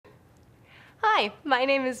Hi, my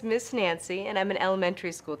name is Miss Nancy, and I'm an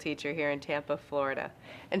elementary school teacher here in Tampa, Florida.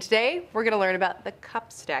 And today, we're going to learn about the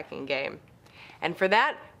cup stacking game. And for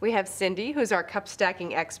that, we have Cindy, who's our cup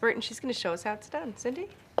stacking expert, and she's going to show us how it's done. Cindy?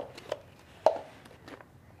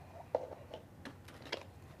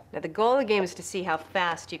 Now, the goal of the game is to see how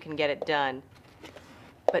fast you can get it done.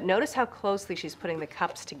 But notice how closely she's putting the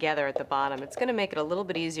cups together at the bottom. It's going to make it a little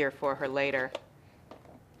bit easier for her later.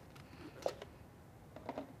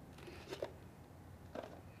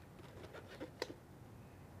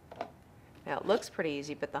 Now, it looks pretty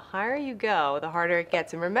easy, but the higher you go, the harder it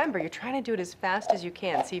gets. And remember, you're trying to do it as fast as you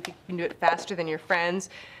can. See if you can do it faster than your friends,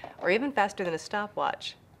 or even faster than a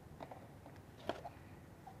stopwatch.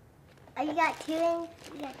 Oh, you got two in?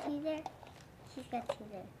 You got two there? She's got two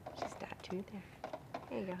there. She's got two there.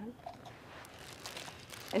 There you go, hon.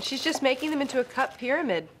 And she's just making them into a cup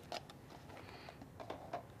pyramid.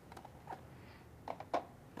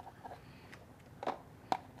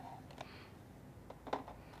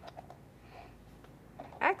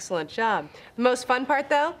 Excellent job. The most fun part,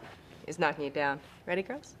 though, is knocking it down. Ready,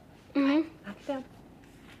 girls? Mm-hmm. Knock it down.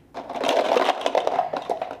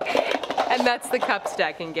 And that's the cup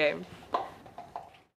stacking game.